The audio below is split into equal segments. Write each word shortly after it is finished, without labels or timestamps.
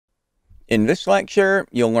In this lecture,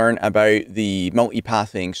 you'll learn about the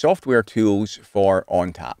multipathing software tools for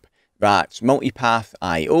ONTAP. That's MultiPath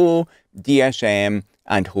IO, DSM,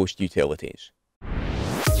 and Host Utilities.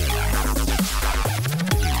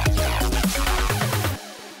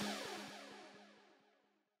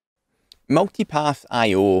 MultiPath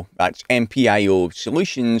IO, that's MPIO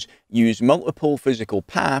solutions, use multiple physical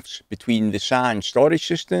paths between the SAN storage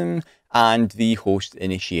system and the host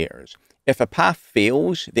initiators. If a path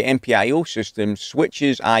fails, the MPIO system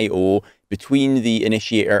switches I/O between the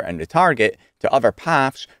initiator and the target to other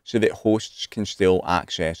paths so that hosts can still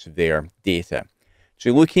access their data.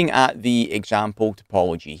 So looking at the example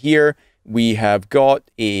topology here, we have got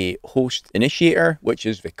a host initiator, which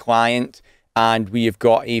is the client, and we have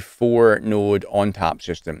got a 4-node ONTAP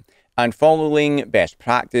system. And following best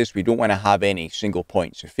practice, we don't want to have any single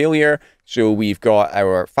points of failure. So we've got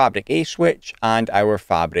our Fabric A switch and our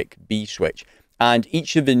Fabric B switch. And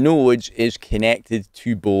each of the nodes is connected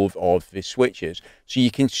to both of the switches. So you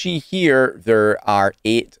can see here, there are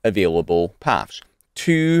 8 available paths.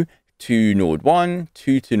 2 to node 1,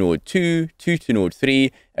 2 to node 2, 2 to node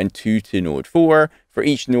 3, and 2 to node 4. For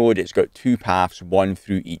each node, it's got 2 paths, 1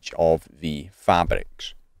 through each of the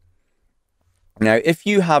fabrics. Now, if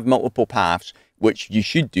you have multiple paths, which you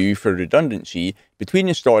should do for redundancy, between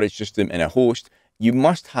the storage system and a host, you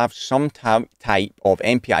must have some type of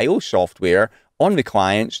MPIO software on the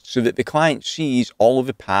clients so that the client sees all of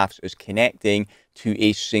the paths as connecting to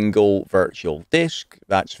a single virtual disk,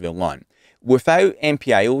 that's the LUN. Without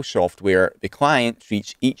MPIO software, the client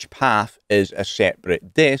treats each path as a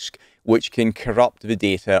separate disk, which can corrupt the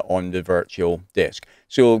data on the virtual disk.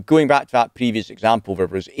 So going back to that previous example, there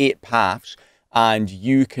was 8 paths, and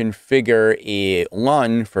you configure a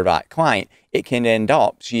LUN for that client, it can end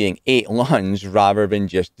up seeing 8 LUNs rather than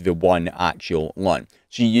just the one actual LUN.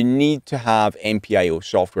 So you need to have MPIO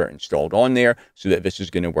software installed on there so that this is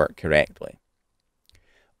going to work correctly.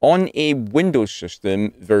 On a Windows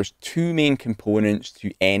system, there's 2 main components to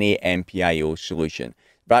any MPIO solution.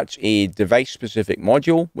 That's a device-specific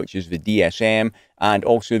module, which is the DSM, and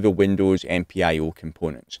also the Windows MPIO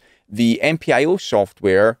components. The MPIO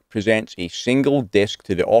software presents a single disk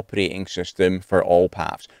to the operating system for all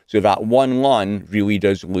paths. So that one LUN really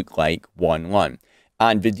does look like one LUN.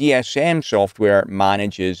 And the DSM software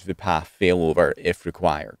manages the path failover if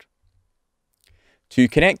required. To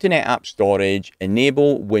connect to NetApp storage,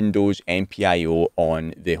 enable Windows MPIO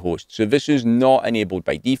on the host. So this is not enabled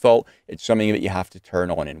by default. It's something that you have to turn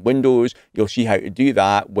on in Windows. You'll see how to do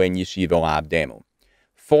that when you see the lab demo.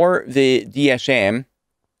 For the DSM,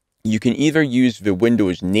 you can either use the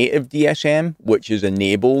Windows native DSM, which is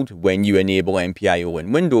enabled when you enable MPIO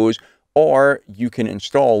in Windows, or you can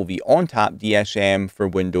install the ONTAP DSM for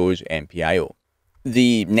Windows MPIO.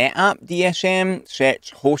 The NetApp DSM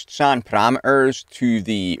sets host SAN parameters to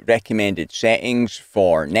the recommended settings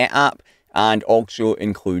for NetApp and also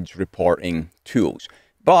includes reporting tools.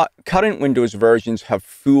 But current Windows versions have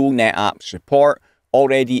full NetApp support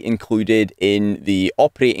already included in the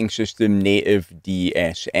operating system native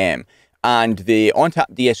DSM. And the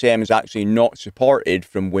ONTAP DSM is actually not supported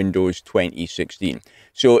from Windows 2016.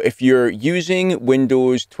 So if you're using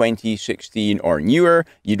Windows 2016 or newer,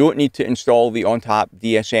 you don't need to install the ONTAP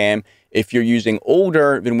DSM. If you're using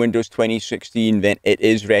older than Windows 2016, then it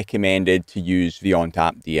is recommended to use the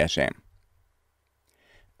ONTAP DSM.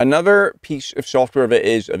 Another piece of software that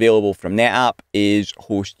is available from NetApp is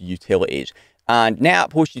Host Utilities. And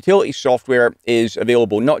NetApp Host Utilities software is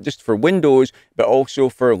available not just for Windows, but also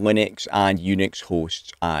for Linux and Unix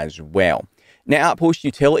hosts as well. NetApp Host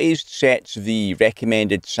Utilities sets the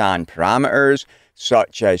recommended SAN parameters,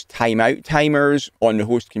 such as timeout timers on the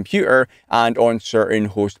host computer and on certain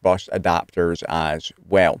host bus adapters as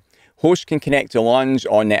well. Hosts can connect to LUNs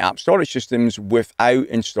on NetApp storage systems without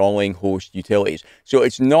installing Host Utilities. So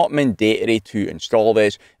it's not mandatory to install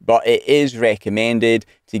this, but it is recommended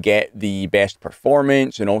to get the best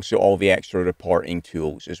performance and also all the extra reporting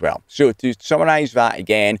tools as well. So to summarize that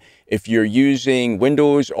again, if you're using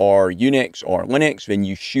Windows or Unix or Linux, then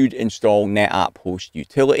you should install NetApp Host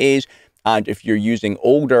Utilities. And if you're using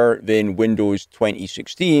older than Windows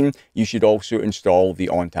 2016, you should also install the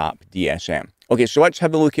ONTAP DSM. Okay, so let's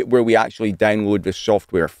have a look at where we actually download the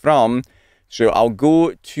software from. So I'll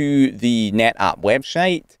go to the NetApp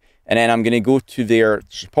website, and then I'm going to go to their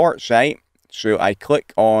support site. So I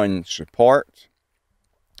click on support,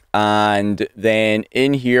 and then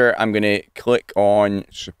in here, I'm going to click on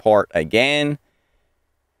support again.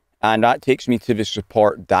 And that takes me to the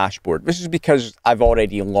support dashboard. This is because I've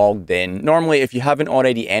already logged in. Normally, if you haven't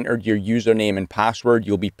already entered your username and password,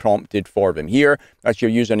 you'll be prompted for them here. That's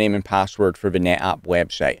your username and password for the NetApp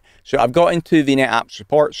website. So I've got into the NetApp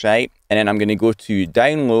support site, and then I'm going to go to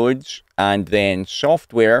Downloads and then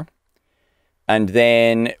Software. And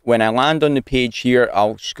then when I land on the page here,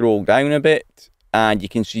 I'll scroll down a bit, and you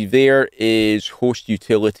can see there is Host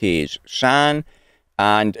Utilities, SAN.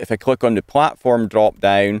 And if I click on the platform drop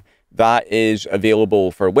down, that is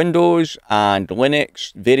available for Windows and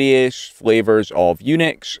Linux, various flavors of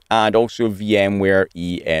Unix, and also VMware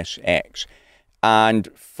ESX. And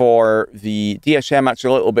for the DSM, that's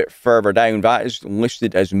a little bit further down. That is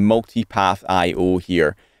listed as MultiPath IO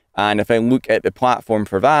here. And if I look at the platform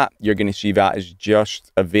for that, you're going to see that is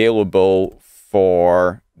just available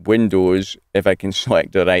for Windows, if I can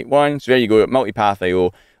select the right one. So there you go, MultiPath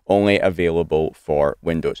IO, only available for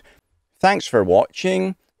Windows. Thanks for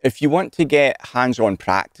watching. If you want to get hands-on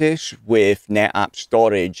practice with NetApp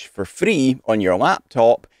storage for free on your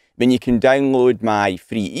laptop, then you can download my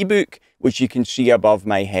free ebook, which you can see above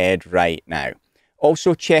my head right now.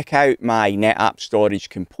 Also check out my NetApp Storage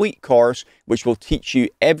Complete course, which will teach you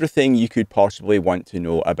everything you could possibly want to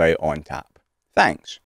know about ONTAP. Thanks.